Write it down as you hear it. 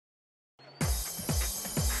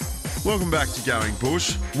Welcome back to Going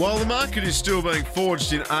Bush. While the market is still being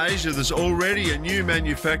forged in Asia, there's already a new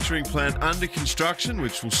manufacturing plant under construction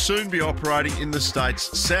which will soon be operating in the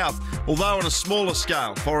state's south. Although on a smaller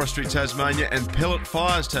scale, Forestry Tasmania and Pellet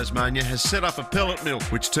Fires Tasmania has set up a pellet mill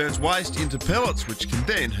which turns waste into pellets which can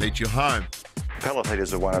then heat your home. Pellet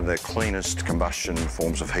heaters are one of the cleanest combustion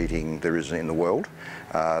forms of heating there is in the world.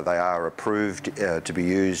 They are approved to be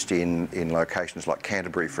used in locations like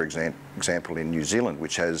Canterbury, for example, in New Zealand,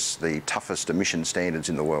 which has the toughest emission standards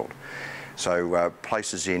in the world. So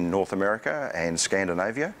places in North America and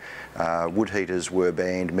Scandinavia, wood heaters were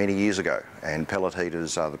banned many years ago, and pellet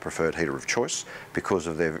heaters are the preferred heater of choice because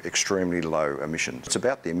of their extremely low emissions. It's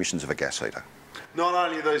about the emissions of a gas heater. Not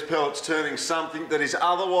only are these pellets turning something that is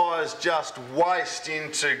otherwise just waste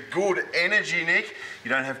into good energy, Nick, you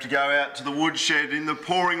don't have to go out to the woodshed in the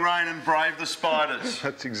pouring rain and brave the spiders.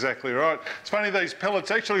 That's exactly right. It's funny, these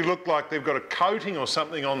pellets actually look like they've got a coating or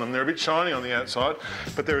something on them. They're a bit shiny on the outside,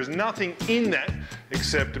 but there is nothing in that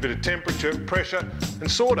except a bit of temperature, pressure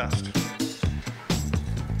and sawdust.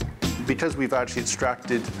 Because we've actually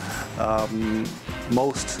extracted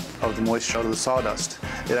most of the moisture out of the sawdust,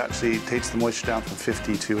 it actually takes the moisture down from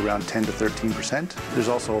 50 to around 10 to 13%. There's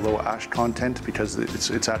also a low ash content because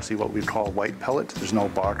it's actually what we call white pellet. There's no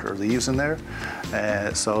bark or leaves in there.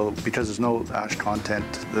 So because there's no ash content,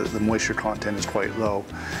 the moisture content is quite low.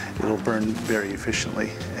 It'll burn very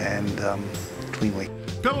efficiently and cleanly.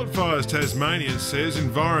 Pellet Fires Tasmania says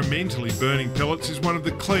environmentally burning pellets is one of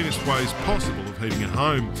the cleanest ways possible of heating a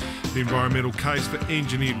home. The environmental case for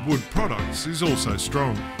engineered wood products is also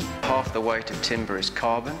strong. Half the weight of timber is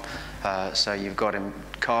carbon, so you've got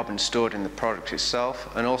carbon stored in the product itself,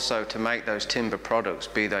 and also to make those timber products,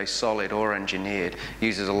 be they solid or engineered,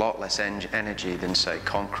 uses a lot less energy than, say,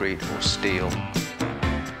 concrete or steel.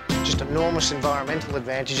 Just enormous environmental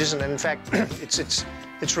advantages, and in fact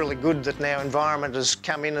it's really good that now environment has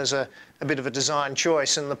come in as a bit of a design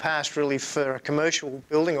choice. In the past, really, for a commercial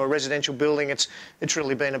building or residential building, it's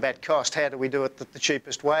really been about cost. How do we do it the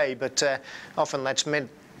cheapest way? But often that's meant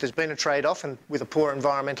there's been a trade-off and with a poor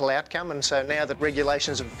environmental outcome, and so now that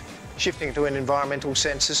regulations are shifting to an environmental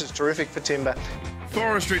sense, this is terrific for timber.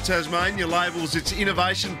 Forestry Tasmania labels its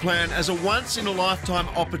innovation plan as a once-in-a-lifetime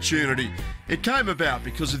opportunity. It came about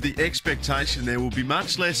because of the expectation there will be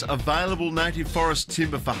much less available native forest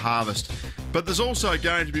timber for harvest. But there's also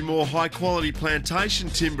going to be more high-quality plantation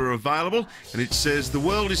timber available, and it says the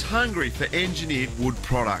world is hungry for engineered wood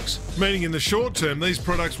products. Meaning in the short term, these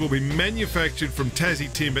products will be manufactured from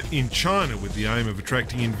Tassie timber in China with the aim of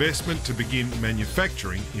attracting investment to begin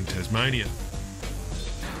manufacturing in Tasmania.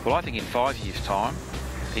 Well, I think in 5 years' time,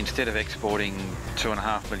 instead of exporting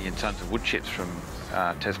 2.5 million tonnes of wood chips from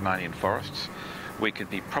Tasmanian forests, we could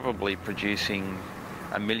be probably producing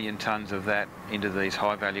 1 million tonnes of that into these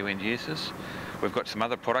high-value end users. We've got some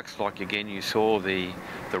other products, like again you saw the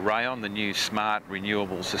rayon, the new smart,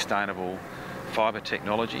 renewable, sustainable fibre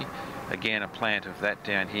technology. Again, a plant of that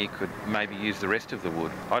down here could maybe use the rest of the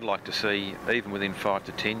wood. I'd like to see, even within 5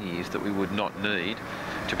 to 10 years, that we would not need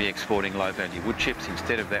to be exporting low-value wood chips.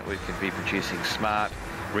 Instead of that, we could be producing smart,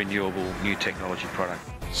 renewable, new technology product.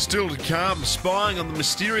 Still to come, spying on the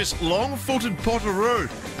mysterious long-footed potteroo,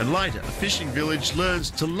 and later a fishing village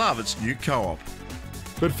learns to love its new co-op.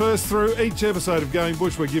 But first, through each episode of Going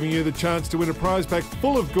Bush, we're giving you the chance to win a prize pack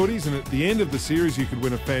full of goodies, and at the end of the series you could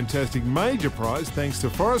win a fantastic major prize thanks to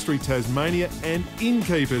Forestry Tasmania and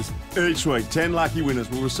Innkeepers. Each week, 10 lucky winners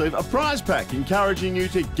will receive a prize pack, encouraging you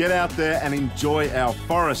to get out there and enjoy our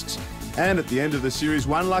forests. And at the end of the series,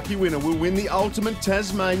 one lucky winner will win the ultimate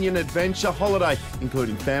Tasmanian adventure holiday,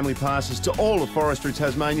 including family passes to all of Forestry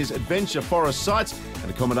Tasmania's adventure forest sites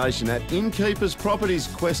and accommodation at Innkeepers Properties,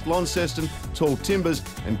 Quest Launceston, Tall Timbers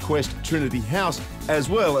and Quest Trinity House, as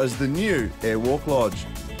well as the new Airwalk Lodge.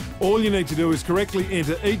 All you need to do is correctly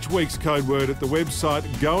enter each week's code word at the website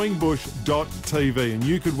goingbush.tv, and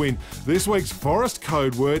you could win. This week's forest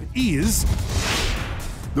code word is...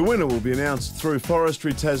 The winner will be announced through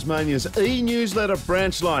Forestry Tasmania's e-newsletter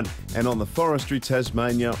branch line and on the Forestry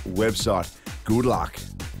Tasmania website. Good luck.